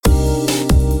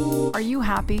Are you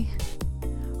happy?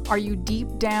 Are you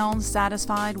deep down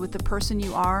satisfied with the person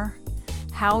you are,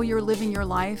 how you're living your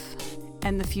life,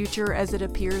 and the future as it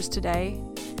appears today?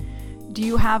 Do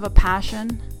you have a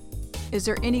passion? Is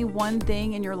there any one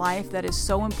thing in your life that is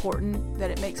so important that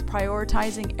it makes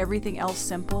prioritizing everything else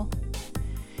simple?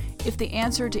 If the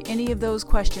answer to any of those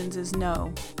questions is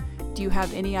no, do you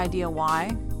have any idea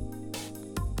why?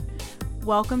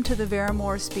 Welcome to the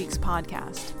Veramore Speaks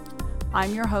podcast.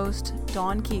 I'm your host,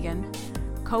 Dawn Keegan,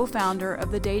 co-founder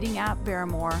of the dating app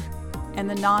Veramore and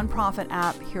the nonprofit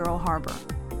app Hero Harbor.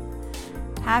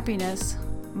 Happiness,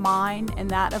 mine and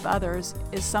that of others,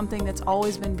 is something that's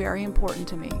always been very important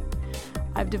to me.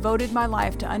 I've devoted my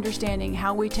life to understanding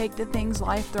how we take the things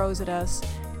life throws at us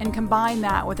and combine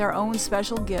that with our own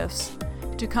special gifts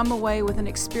to come away with an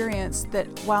experience that,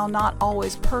 while not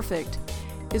always perfect,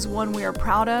 is one we are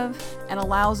proud of and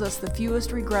allows us the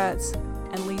fewest regrets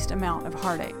and least amount of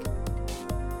heartache.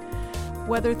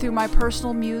 Whether through my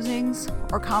personal musings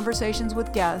or conversations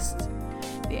with guests,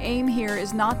 the aim here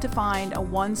is not to find a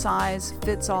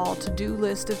one-size-fits-all to-do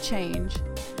list of change,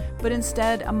 but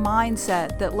instead a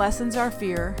mindset that lessens our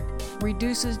fear,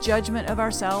 reduces judgment of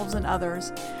ourselves and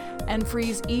others, and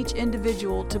frees each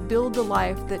individual to build the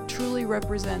life that truly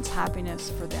represents happiness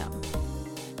for them.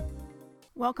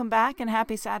 Welcome back and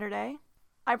happy Saturday.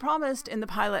 I promised in the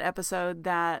pilot episode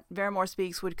that Veramore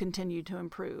Speaks would continue to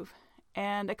improve.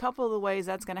 And a couple of the ways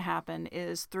that's going to happen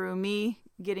is through me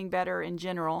getting better in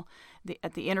general,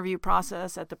 at the interview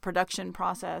process, at the production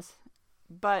process,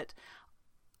 but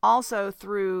also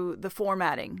through the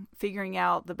formatting, figuring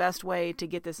out the best way to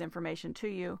get this information to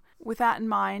you. With that in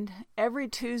mind, every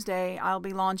Tuesday I'll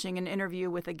be launching an interview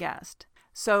with a guest.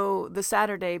 So the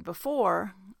Saturday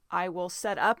before, I will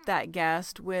set up that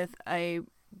guest with a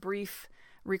brief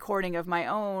recording of my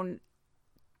own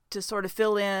to sort of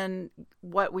fill in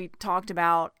what we talked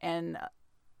about and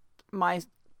my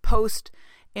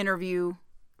post-interview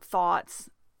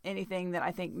thoughts, anything that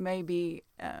I think may be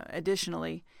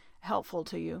additionally helpful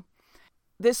to you.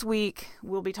 This week,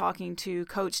 we'll be talking to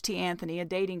Coach T. Anthony, a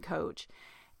dating coach.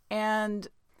 And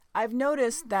I've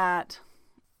noticed that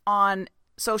on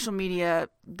social media,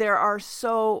 there are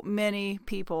so many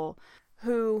people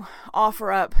who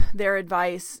offer up their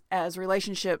advice as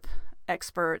relationship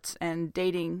experts and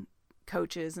dating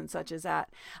coaches and such as that.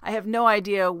 I have no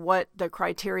idea what the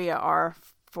criteria are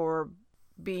for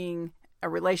being a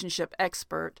relationship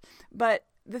expert, but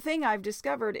the thing I've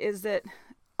discovered is that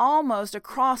almost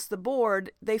across the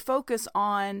board, they focus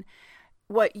on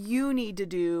what you need to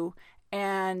do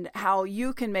and how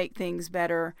you can make things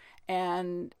better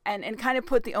and kind of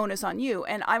put the onus on you.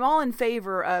 And I'm all in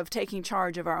favor of taking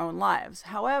charge of our own lives.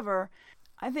 However,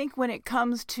 I think when it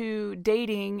comes to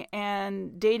dating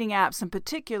and dating apps in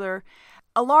particular,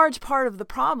 a large part of the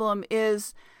problem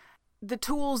is the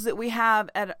tools that we have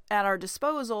at our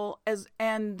disposal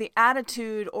and the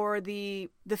attitude or the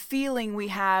feeling we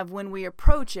have when we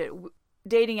approach it.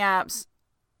 Dating apps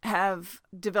have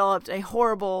developed a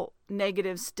horrible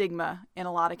negative stigma in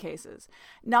a lot of cases.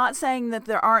 Not saying that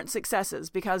there aren't successes,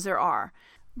 because there are.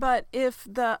 But if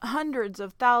the hundreds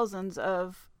of thousands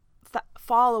of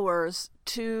followers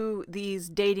to these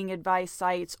dating advice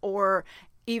sites, or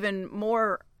even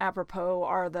more apropos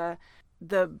are the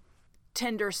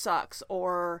Tinder sucks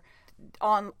or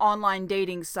online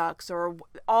dating sucks, or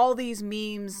all these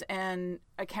memes and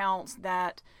accounts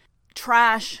that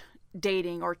trash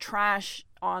dating or trash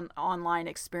online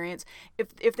experience,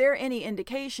 if they're any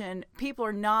indication, people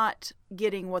are not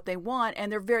getting what they want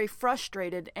and they're very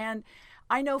frustrated. And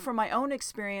I know from my own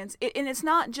experience, and it's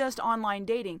not just online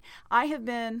dating. I have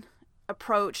been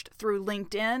approached through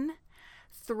LinkedIn,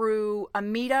 through a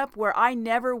meetup where I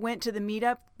never went to the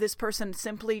meetup. This person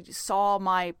simply saw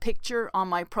my picture on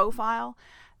my profile.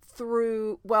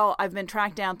 I've been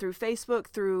tracked down through Facebook,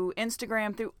 through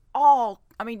Instagram,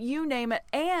 you name it,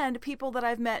 and people that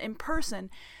I've met in person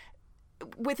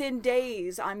within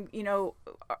days,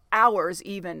 hours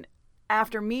even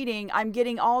after meeting, I'm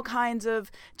getting all kinds of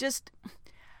just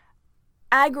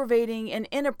aggravating and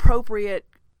inappropriate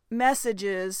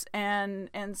messages and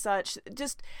such.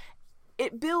 Just,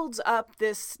 it builds up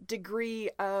this degree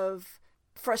of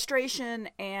frustration,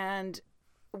 and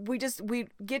we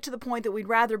get to the point that we'd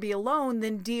rather be alone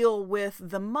than deal with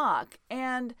the muck.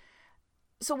 And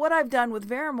so what I've done with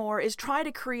Veramore is try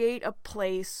to create a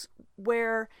place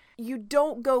where you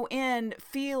don't go in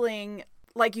feeling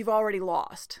like you've already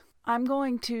lost. I'm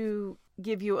going to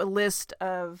give you a list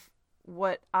of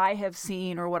what I have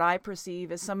seen or what I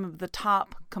perceive as some of the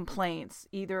top complaints,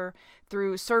 either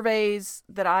through surveys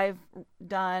that I've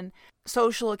done,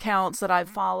 social accounts that I've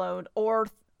followed, or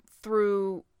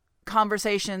through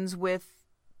conversations with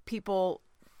people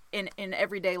in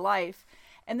everyday life.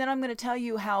 And then I'm going to tell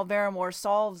you how Veramore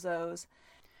solves those.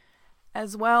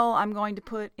 As well, I'm going to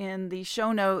put in the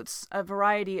show notes a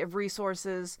variety of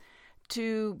resources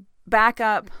to back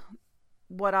up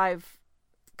what I've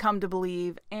come to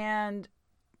believe and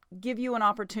give you an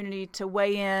opportunity to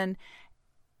weigh in.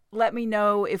 Let me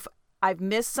know if I've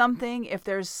missed something, if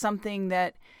there's something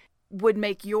that would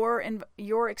make your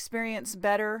experience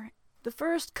better. The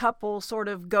first couple sort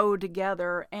of go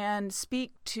together and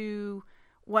speak to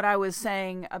what I was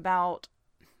saying about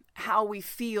how we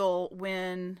feel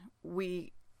when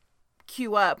we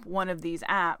queue up one of these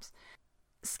apps.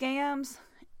 Scams,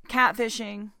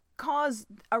 catfishing cause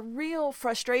a real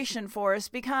frustration for us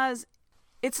because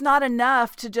it's not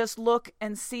enough to just look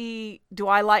and see, do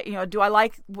I like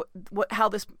how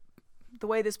the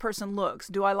way this person looks?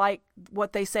 Do I like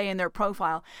what they say in their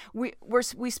profile? We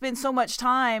spend so much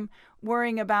time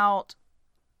worrying about,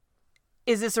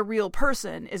 is this a real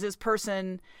person? Is this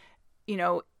person,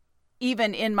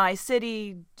 even in my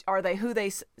city? Are they who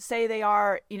they say they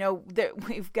are?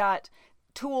 We've got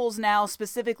tools now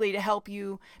specifically to help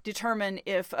you determine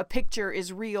if a picture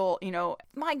is real.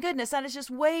 My goodness, that is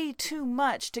just way too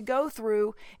much to go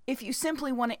through if you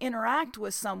simply want to interact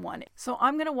with someone. So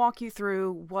I'm going to walk you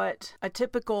through what a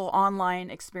typical online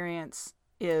experience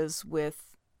is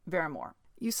with Veramore.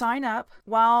 You sign up.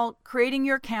 While creating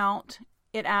your account,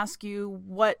 it asks you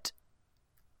what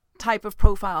type of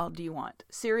profile do you want,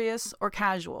 serious or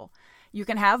casual. You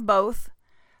can have both,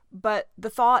 but the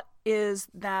thought is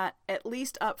that at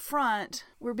least up front,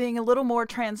 we're being a little more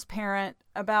transparent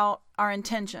about our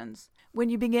intentions. When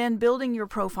you begin building your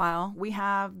profile, we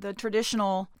have the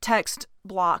traditional text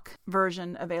block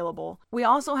version available. We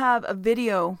also have a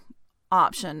video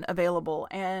option available,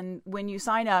 and when you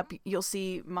sign up, you'll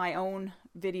see my own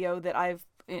video that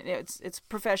it's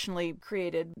professionally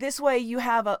created. This way you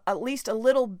have at least a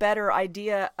little better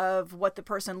idea of what the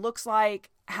person looks like,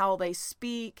 how they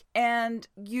speak, and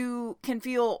you can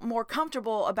feel more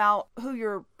comfortable about who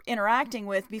you're interacting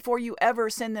with before you ever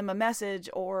send them a message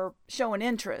or show an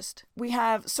interest. We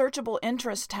have searchable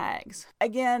interest tags.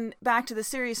 Again, back to the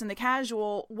serious and the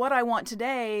casual, what I want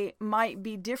today might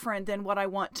be different than what I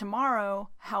want tomorrow.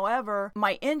 However,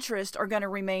 my interests are going to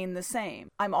remain the same.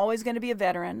 I'm always going to be a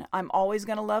veteran. I'm always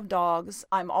going to love dogs.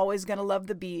 I'm always going to love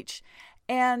the beach.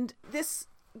 And this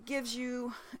gives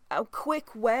you a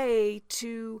quick way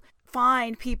to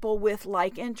find people with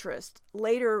like interest.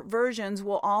 Later versions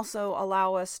will also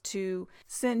allow us to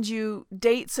send you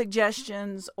date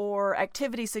suggestions or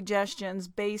activity suggestions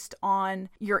based on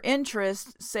your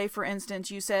interest. Say, for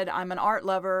instance, you said, I'm an art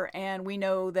lover, and we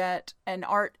know that an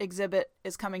art exhibit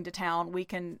is coming to town. We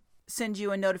can send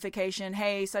you a notification,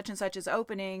 hey, such and such is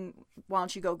opening, why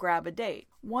don't you go grab a date?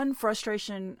 One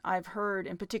frustration I've heard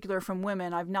in particular from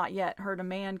women, I've not yet heard a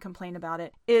man complain about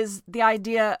it, is the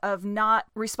idea of not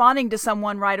responding to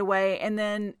someone right away, and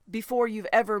then before you've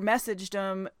ever messaged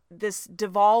them, this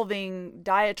devolving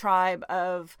diatribe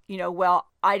of, well,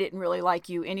 I didn't really like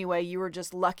you anyway, you were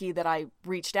just lucky that I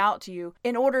reached out to you.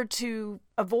 In order to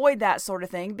avoid that sort of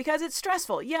thing, because it's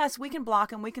stressful. Yes, we can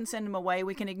block them, we can send them away,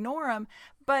 we can ignore them,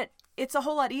 but it's a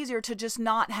whole lot easier to just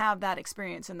not have that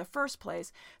experience in the first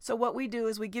place. So what we do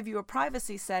is we give you a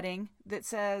privacy setting that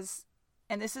says,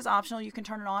 and this is optional, you can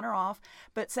turn it on or off,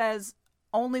 but says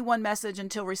only one message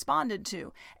until responded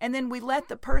to. And then we let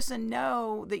the person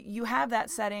know that you have that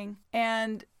setting,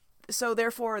 and so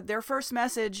therefore their first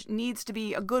message needs to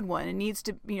be a good one. It needs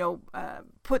to,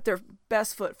 put their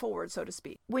best foot forward, so to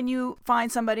speak. When you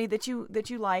find somebody that you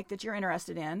like, that you're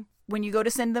interested in, when you go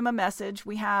to send them a message,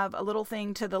 we have a little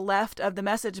thing to the left of the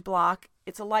message block.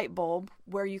 It's a light bulb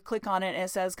where you click on it and it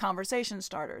says conversation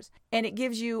starters. And it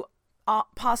gives you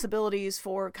possibilities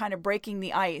for kind of breaking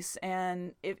the ice.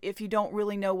 And if you don't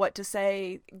really know what to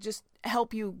say, just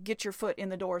help you get your foot in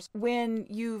the doors. When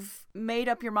you've made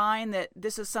up your mind that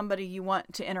this is somebody you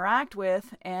want to interact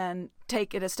with and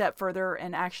take it a step further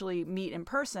and actually meet in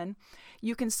person,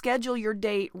 you can schedule your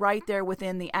date right there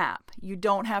within the app. You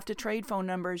don't have to trade phone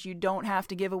numbers. You don't have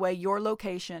to give away your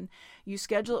location. You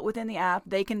schedule it within the app.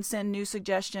 They can send new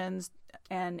suggestions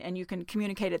and you can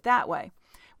communicate it that way.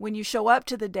 When you show up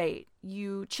to the date,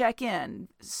 you check in,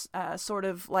 sort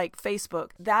of like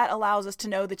Facebook. That allows us to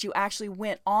know that you actually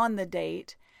went on the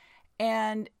date,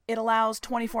 and it allows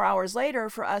 24 hours later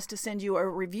for us to send you a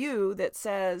review that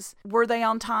says, were they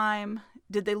on time?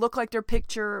 Did they look like their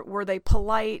picture? Were they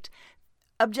polite?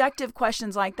 Objective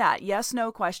questions like that. Yes,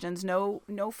 no questions, no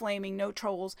flaming, no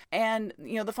trolls. And,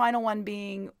 the final one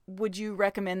being, would you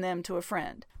recommend them to a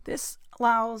friend? This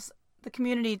allows the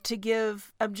community to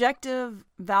give objective,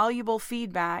 valuable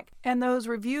feedback, and those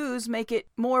reviews make it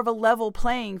more of a level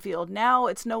playing field. Now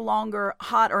it's no longer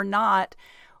hot or not.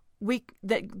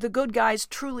 The good guys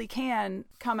truly can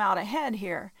come out ahead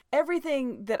here.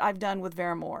 Everything that I've done with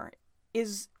Verimour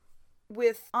is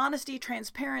with honesty,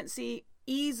 transparency,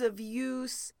 ease of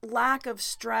use, lack of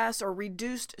stress or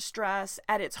reduced stress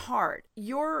at its heart.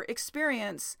 Your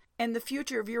experience and the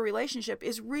future of your relationship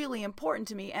is really important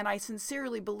to me, and I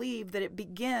sincerely believe that it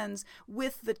begins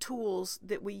with the tools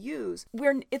that we use.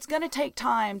 It's going to take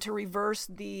time to reverse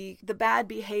the bad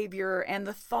behavior and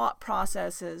the thought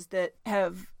processes that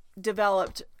have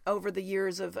developed over the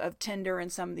years of Tinder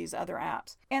and some of these other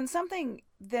apps. And something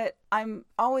that I'm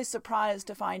always surprised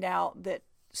to find out that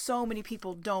so many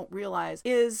people don't realize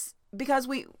is, because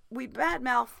we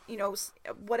badmouth,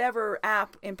 whatever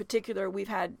app in particular we've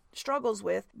had struggles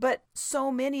with, but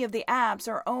so many of the apps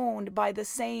are owned by the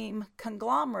same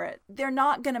conglomerate. They're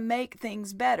not going to make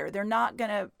things better. They're not going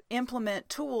to implement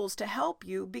tools to help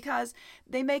you because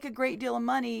they make a great deal of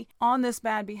money on this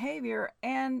bad behavior,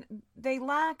 and they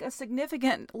lack a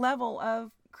significant level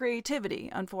of creativity,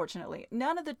 unfortunately.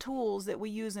 None of the tools that we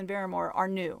use in Verimour are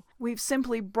new. We've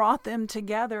simply brought them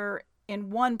together in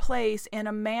one place in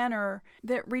a manner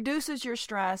that reduces your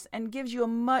stress and gives you a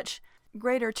much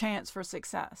greater chance for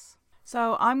success.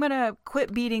 So I'm going to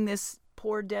quit beating this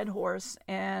poor dead horse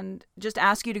and just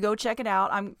ask you to go check it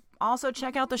out. I'm also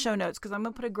check out the show notes, because I'm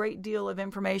going to put a great deal of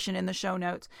information in the show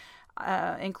notes,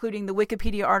 including the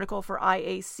Wikipedia article for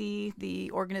IAC,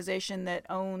 the organization that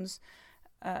owns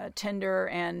Tinder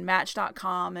and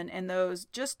Match.com and those,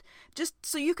 just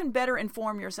so you can better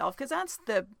inform yourself, because that's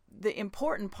the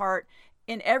important part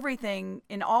in everything,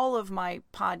 in all of my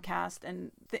podcast,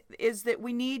 and is that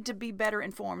we need to be better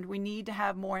informed. We need to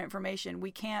have more information.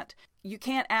 You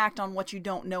can't act on what you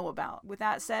don't know about. With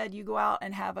that said, you go out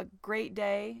and have a great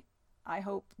day. I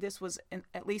hope this was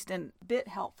at least a bit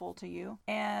helpful to you,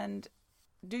 and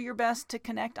do your best to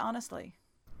connect honestly.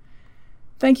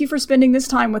 Thank you for spending this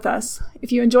time with us.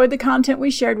 If you enjoyed the content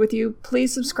we shared with you,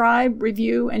 please subscribe,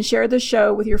 review, and share the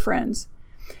show with your friends.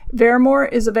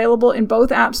 Verimour is available in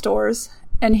both app stores,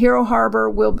 and Hero Harbor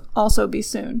will also be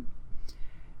soon.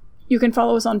 You can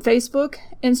follow us on Facebook,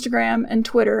 Instagram, and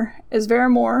Twitter as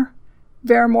Verimour,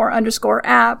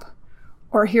 Verimour_app,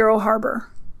 or Hero Harbor.